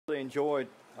really enjoyed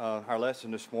our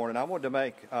lesson this morning. I wanted to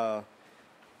make a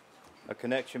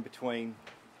connection between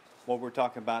what we're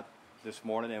talking about this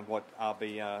morning and what I'll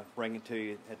be bringing to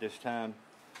you at this time.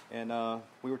 And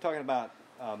we were talking about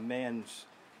men's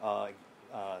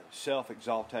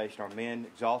self-exaltation, or men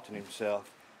exalting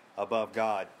himself above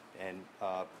God and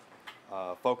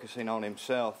focusing on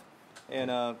himself.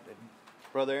 And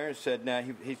Brother Aaron said now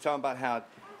he's talking about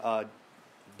how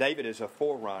David is a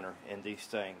forerunner in these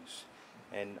things,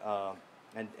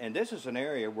 and this is an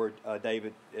area where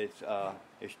David is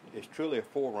truly a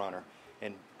forerunner.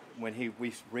 And when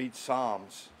we read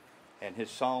Psalms and his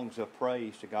songs of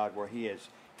praise to God, where he is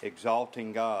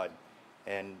exalting God,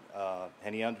 and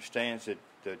he understands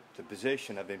the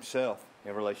position of himself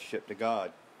in relationship to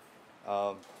God.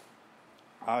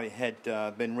 I had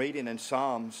been reading in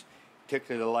Psalms,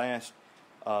 particularly the last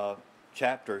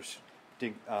chapters,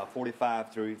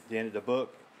 45 through the end of the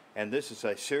book, and this is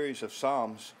a series of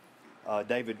Psalms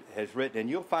David has written. And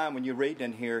you'll find when you read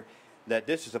in here that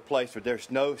this is a place where there's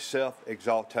no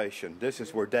self-exaltation. This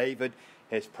is where David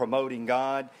is promoting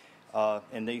God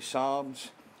in these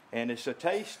Psalms, and it's a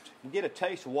taste. You get a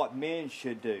taste of what men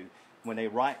should do when they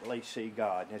rightly see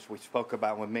God, as we spoke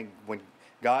about when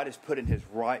God is put in His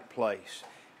right place.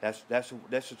 That's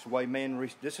the way men.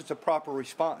 This is a proper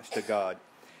response to God.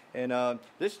 And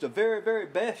this is the very, very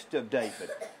best of David.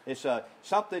 It's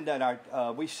something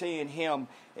that we see in him,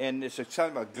 and it's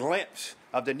kind of a glimpse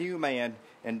of the new man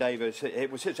in David.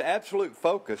 It was his absolute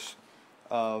focus,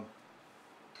 God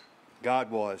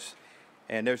was.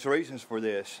 And there's reasons for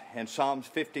this. In Psalms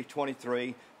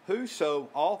 50:23, whoso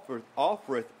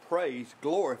offereth praise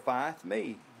glorifieth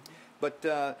me.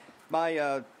 But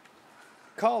my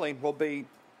calling will be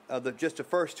just the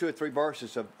first 2 or 3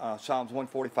 verses of Psalms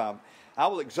 145. I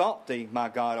will exalt thee, my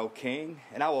God, O King,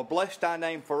 and I will bless thy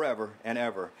name forever and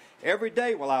ever. Every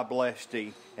day will I bless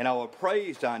thee, and I will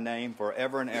praise thy name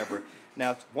forever and ever.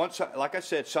 Now, like I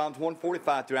said, Psalms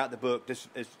 145 throughout the book, this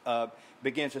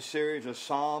begins a series of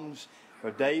Psalms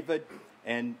for David,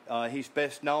 and he's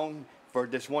best known for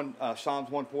this one,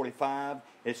 Psalms 145.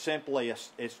 It's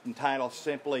entitled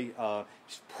simply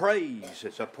praise.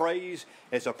 It's a praise.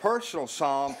 It's a personal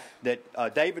psalm that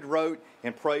David wrote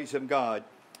in praise of God.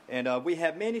 And we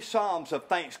have many psalms of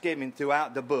thanksgiving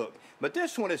throughout the book, but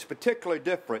this one is particularly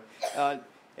different. And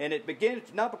it begins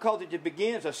not because it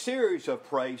begins a series of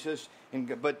praises,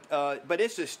 but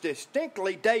it's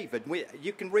distinctly David.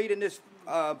 You can read in this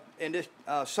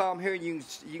psalm here, you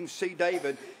can see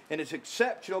David, and it's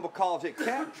exceptional because it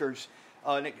captures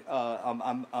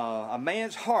a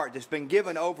man's heart that's been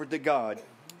given over to God.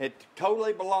 It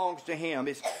totally belongs to him.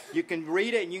 You can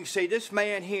read it and you can see this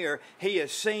man here. He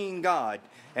has seen God,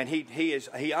 and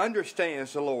he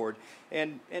understands the Lord.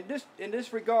 And in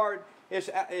this regard, it's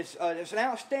an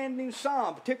outstanding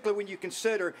psalm, particularly when you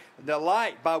consider the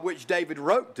light by which David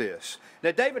wrote this.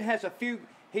 Now, David has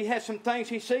he has some things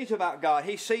he sees about God.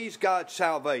 He sees God's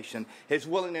salvation, His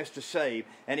willingness to save,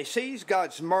 and he sees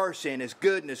God's mercy and His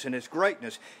goodness and His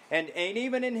greatness. And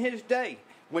even in his day,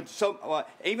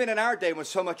 even in our day, when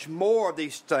so much more of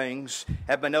these things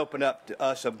have been opened up to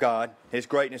us of God, His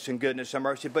greatness and goodness and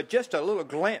mercy, but just a little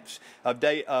glimpse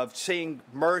of seeing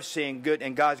mercy and good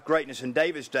and God's greatness in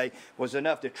David's day was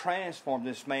enough to transform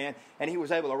this man, and he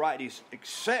was able to write these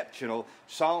exceptional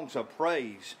songs of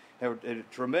praise. They're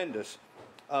tremendous.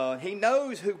 He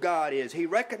knows who God is. He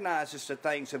recognizes the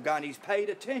things of God. And he's paid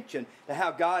attention to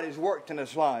how God has worked in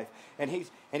his life, and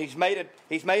he's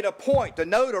made a point to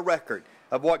note a record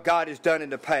of what God has done in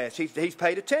the past. He's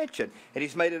paid attention, and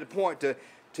he's made it a point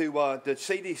to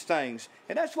see these things,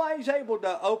 and that's why he's able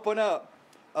to open up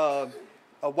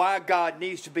why God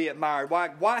needs to be admired,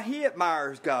 why he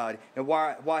admires God, and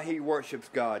why he worships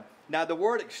God. Now, the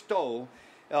word extol.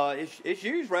 It's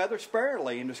used rather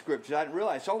sparingly in the Scriptures. I didn't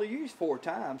realize it's only used 4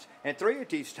 times, and 3 of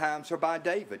these times are by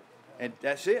David, and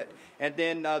that's it. And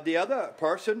then the other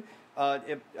person,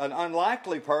 an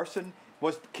unlikely person,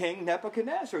 was King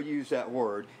Nebuchadnezzar used that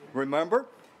word. Remember?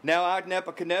 Now I,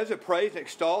 Nebuchadnezzar, praise and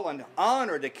extol and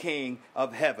honor the King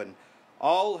of heaven,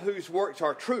 all whose works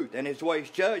are truth and his ways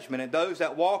judgment, and those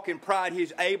that walk in pride he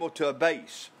is able to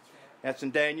abase. That's in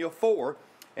Daniel 4.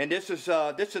 And this is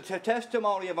a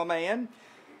testimony of a man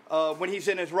when he's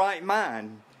in his right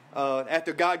mind,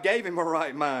 after God gave him a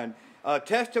right mind.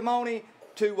 Testimony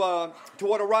to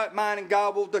what a right mind in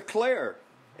God will declare,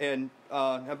 and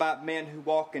about men who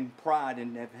walk in pride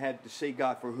and have had to see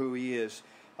God for who He is.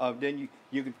 Then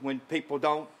when people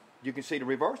don't, you can see the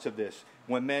reverse of this.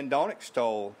 When men don't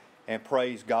extol and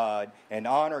praise God and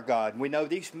honor God, we know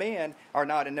these men are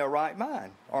not in their right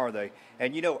mind, are they?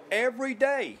 And every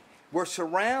day we're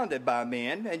surrounded by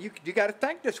men, and you got to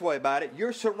think this way about it.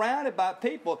 You're surrounded by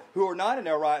people who are not in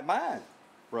their right mind,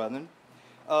 brethren.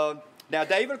 Now,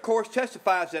 David, of course,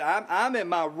 testifies that I'm in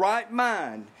my right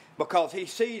mind because he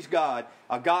sees God,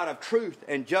 a God of truth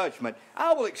and judgment.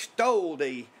 I will extol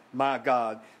thee, my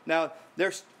God. Now,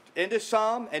 there's in this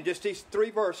psalm, and just these 3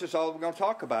 verses, all we're going to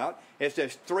talk about, is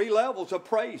there's 3 levels of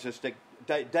praises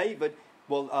that David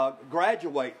will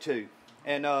graduate to.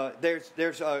 And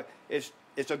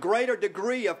it's a greater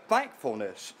degree of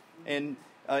thankfulness. And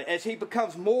as he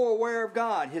becomes more aware of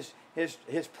God,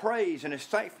 his praise and his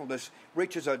thankfulness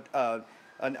reaches a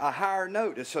higher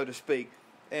note, so to speak.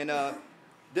 And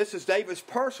this is David's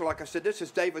personal, like I said, this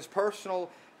is David's personal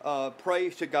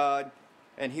praise to God,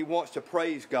 and he wants to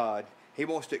praise God. He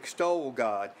wants to extol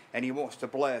God, and he wants to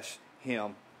bless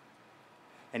him.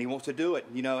 And he wants to do it,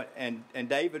 you know, and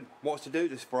David wants to do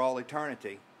this for all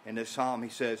eternity. In this psalm, he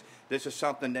says this is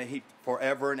something that he,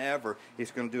 forever and ever, he's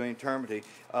going to do in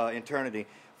eternity.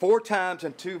 4 times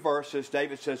in 2 verses,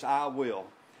 David says, I will.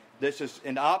 This is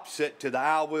an opposite to the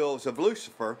I wills of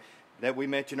Lucifer that we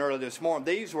mentioned earlier this morning.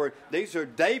 These are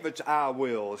David's I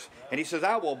wills. And he says,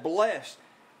 I will bless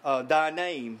thy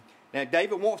name. Now,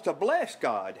 David wants to bless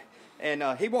God. And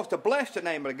he wants to bless the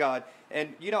name of God.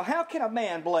 And, you know, how can a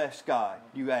man bless God,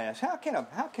 you ask? How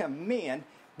can men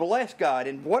bless God?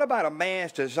 And what about a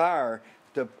man's desire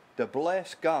to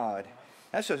bless God?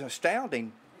 That's just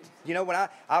astounding. You know, when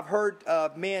I've heard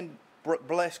men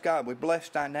bless God, we bless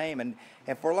thy name. And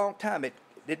for a long time, it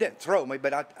didn't throw me,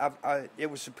 but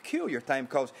it was a peculiar thing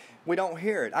because we don't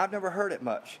hear it. I've never heard it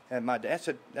much. And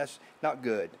that's not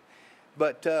good.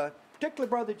 But particularly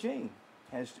Brother Gene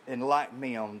has enlightened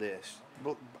me on this.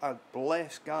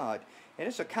 Bless God. And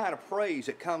it's a kind of praise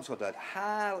that comes with a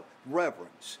high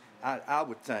reverence, I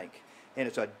would think. And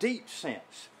it's a deep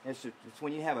sense. It's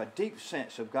when you have a deep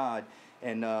sense of God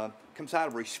and comes out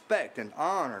of respect and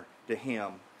honor to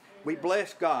Him. We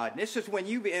bless God. And this is when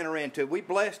you enter into, we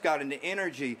bless God in the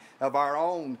energy of our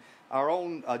own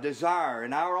desire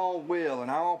and our own will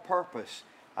and our own purpose.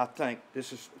 I think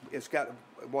it's got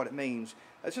what it means.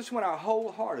 It's just when our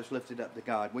whole heart is lifted up to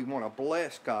God. We want to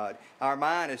bless God. Our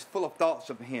mind is full of thoughts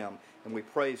of Him, and we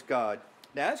praise God.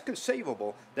 Now, it's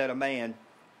conceivable that a man,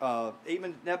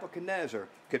 even Nebuchadnezzar,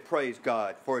 could praise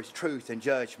God for His truth and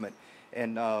judgment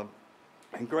and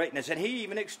greatness, and he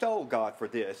even extolled God for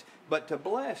this. But to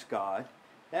bless God,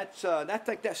 I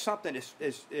think that's something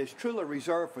that is truly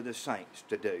reserved for the saints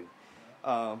to do.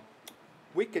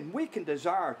 We can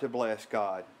desire to bless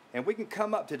God, and we can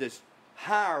come up to this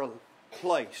higher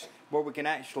place where we can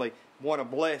actually want to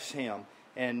bless Him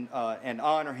and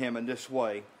honor Him in this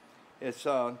way. It's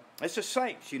the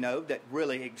saints, you know, that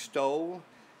really extol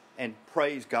and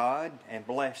praise God and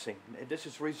bless Him. This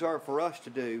is reserved for us to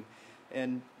do.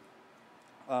 And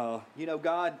you know,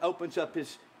 God opens up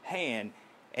His hand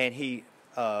and He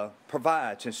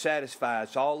provides and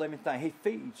satisfies all living things. He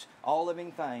feeds all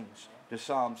living things, the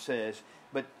Psalm says.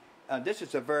 But this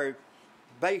is a very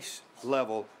base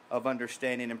level of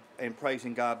understanding and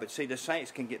praising God. But see, the saints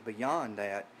can get beyond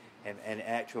that and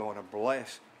actually want to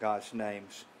bless God's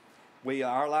names.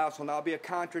 Our lives will not be a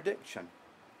contradiction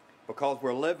because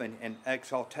we're living in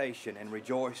exaltation and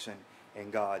rejoicing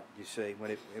in God, you see,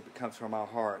 when it comes from our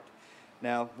heart.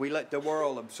 Now, we let the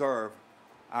world observe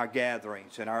our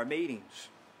gatherings and our meetings.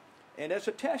 And it's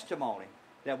a testimony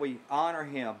that we honor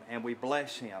Him and we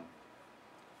bless Him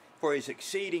for His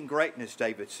exceeding greatness,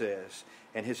 David says,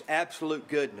 and His absolute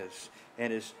goodness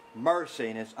and His mercy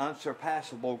and His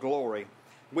unsurpassable glory.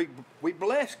 We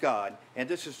bless God, and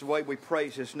this is the way we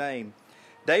praise His name.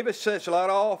 David says, let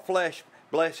all flesh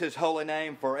bless His holy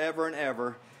name forever and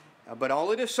ever, but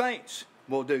only the saints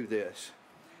will do this.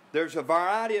 There's a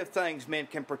variety of things men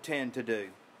can pretend to do.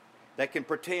 They can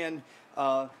pretend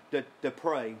to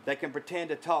pray. They can pretend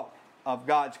to talk of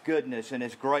God's goodness and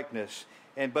His greatness.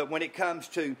 But when it comes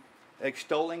to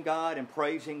extolling God and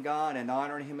praising God and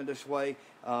honoring Him in this way,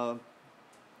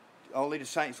 only the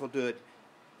saints will do it.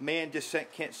 Men just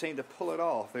can't seem to pull it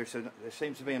off. There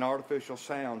seems to be an artificial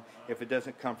sound if it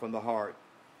doesn't come from the heart.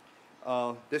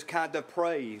 This kind of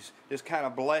praise, this kind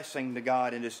of blessing to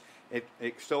God and this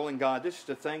extolling God, this is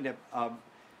the thing that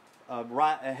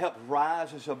helps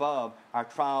rise us above our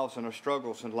trials and our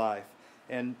struggles in life.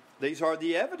 And these are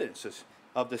the evidences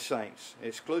of the saints,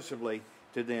 exclusively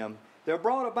to them. They're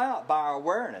brought about by our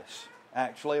awareness,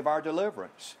 actually, of our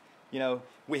deliverance. You know,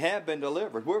 we have been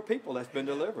delivered. We're people that's been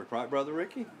delivered, right, Brother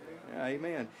Ricky? Yeah,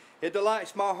 amen. It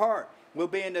delights my heart. We'll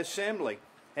be in the assembly,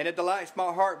 and it delights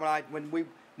my heart when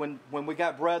we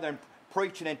got brethren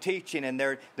preaching and teaching, and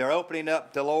they're opening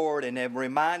up the Lord, and they're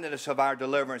reminding us of our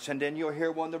deliverance. And then you'll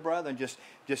hear one of the brethren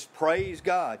just praise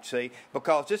God, see,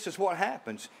 because this is what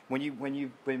happens when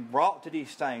you've been brought to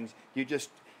these things. You just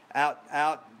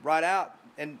right out,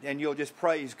 and you'll just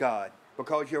praise God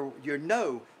because you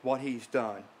know what He's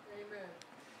done.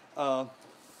 Amen.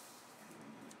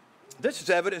 This is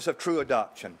evidence of true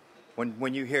adoption.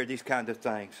 When you hear these kinds of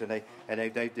things, and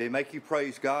they make you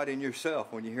praise God in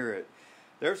yourself when you hear it.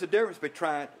 There's a difference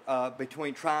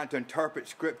between trying to interpret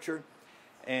Scripture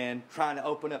and trying to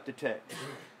open up the text.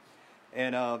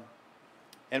 And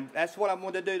that's what I'm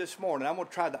going to do this morning. I'm going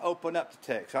to try to open up the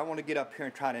text. I want to get up here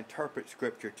and try to interpret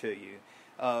Scripture to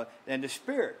you. And the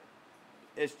Spirit,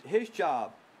 it's His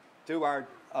job through our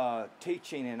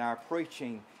teaching and our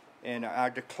preaching and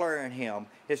our declaring Him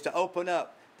is to open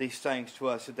up these things to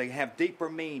us so they have deeper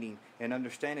meaning and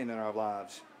understanding in our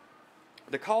lives.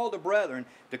 To call the brethren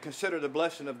to consider the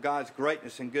blessing of God's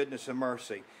greatness and goodness and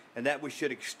mercy, and that we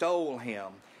should extol Him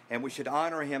and we should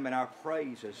honor Him in our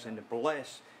praises and to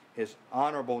bless His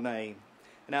honorable name.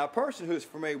 Now, a person who is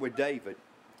familiar with David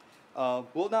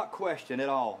will not question at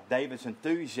all David's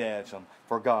enthusiasm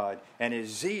for God and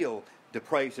his zeal to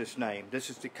praise His name.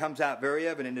 It comes out very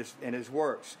evident in his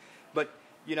works. But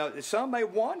you know, some may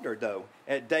wonder, though,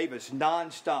 at David's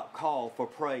non-stop call for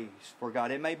praise for God.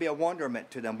 It may be a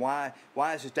wonderment to them. Why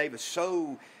is David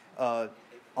so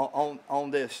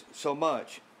on this so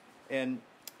much? And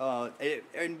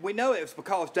we know it was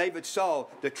because David saw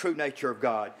the true nature of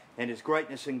God and His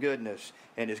greatness and goodness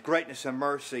and His greatness and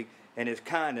mercy and His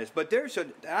kindness. But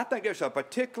I think there's a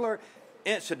particular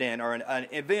incident or an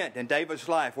event in David's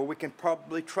life where we can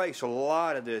probably trace a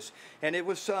lot of this. And it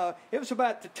was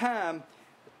about the time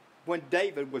when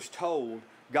David was told,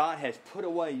 God has put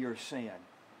away your sin.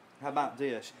 How about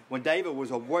this? When David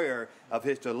was aware of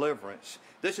his deliverance.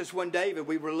 This is when David,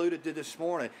 we alluded to this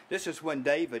morning, this is when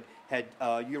David had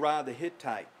Uriah the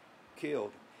Hittite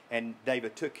killed. And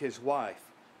David took his wife.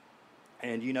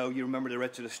 And you remember the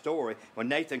rest of the story. When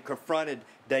Nathan confronted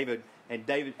David, and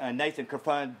Nathan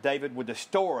confronted David with the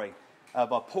story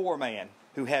of a poor man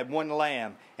who had one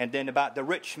lamb. And then about the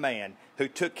rich man who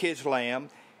took his lamb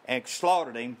and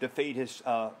slaughtered him to feed his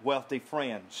wealthy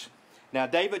friends. Now,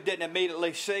 David didn't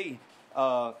immediately see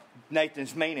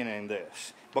Nathan's meaning in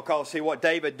this. Because, see, what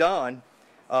David done,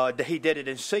 he did it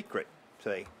in secret.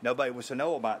 See, nobody was to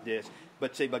know about this.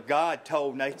 But God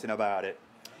told Nathan about it.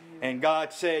 And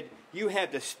God said, you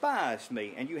have despised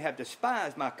me, and you have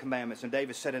despised my commandments. And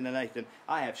David said unto Nathan,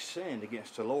 I have sinned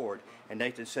against the Lord. And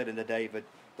Nathan said unto David,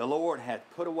 the Lord hath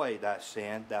put away thy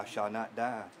sin, thou shalt not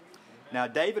die. Now,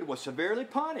 David was severely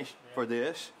punished for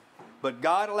this, but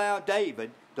God allowed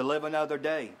David to live another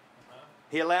day.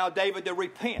 He allowed David to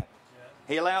repent.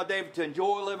 He allowed David to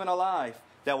enjoy living a life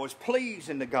that was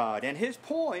pleasing to God. And his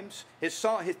poems, his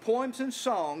poems and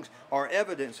songs are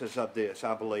evidences of this,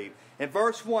 I believe. In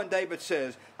verse 1, David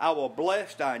says, I will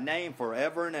bless thy name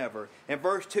forever and ever. In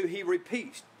verse 2, he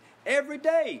repeats, every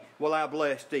day will I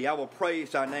bless thee. I will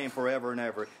praise thy name forever and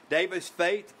ever. David's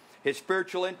faith, his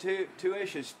spiritual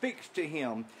intuition speaks to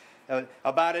him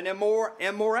about an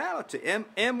immortality,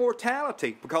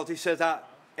 because he says,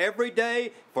 every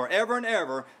day, forever and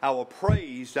ever, I will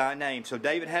praise thy name. So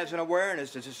David has an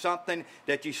awareness. This is something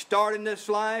that you start in this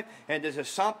life, and this is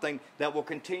something that will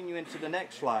continue into the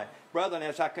next life. Brethren,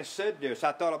 as I considered this,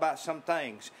 I thought about some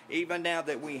things, even now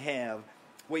that we have.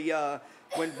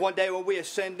 When one day when we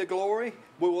ascend to glory,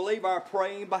 we will leave our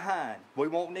praying behind. We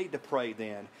won't need to pray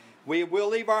then. We will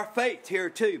leave our faith here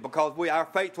too, because our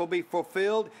faith will be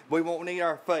fulfilled. We won't need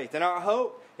our faith. And our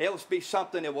hope, it will be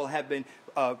something that will have been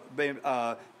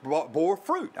bore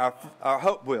fruit. Our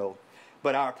hope will.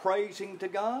 But our praising to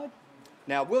God,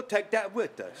 now we'll take that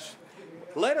with us.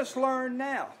 Let us learn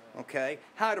now, okay,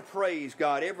 how to praise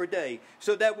God every day,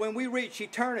 so that when we reach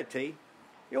eternity,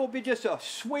 it will be just a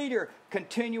sweeter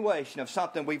continuation of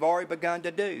something we've already begun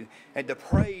to do, and to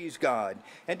praise God,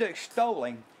 and to extol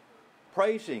Him,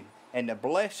 praise Him, and to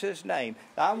bless His name.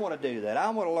 I want to do that. I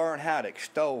want to learn how to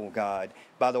extol God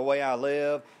by the way I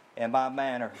live and my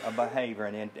manner of behavior,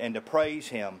 and to praise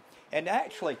Him, and to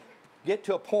actually get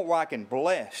to a point where I can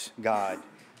bless God,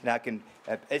 and I can.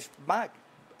 It's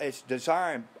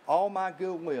desiring all my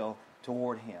goodwill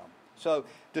toward Him. So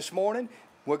this morning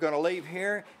we're going to leave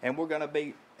here, and we're going to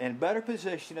be in a better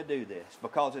position to do this,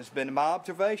 because it's been my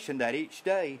observation that each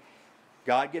day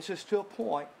God gets us to a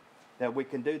point that we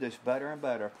can do this better and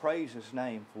better. Praise His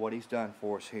name for what He's done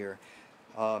for us here.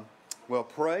 We'll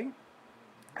pray,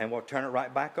 and we'll turn it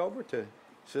right back over to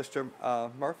Sister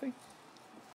Murphy.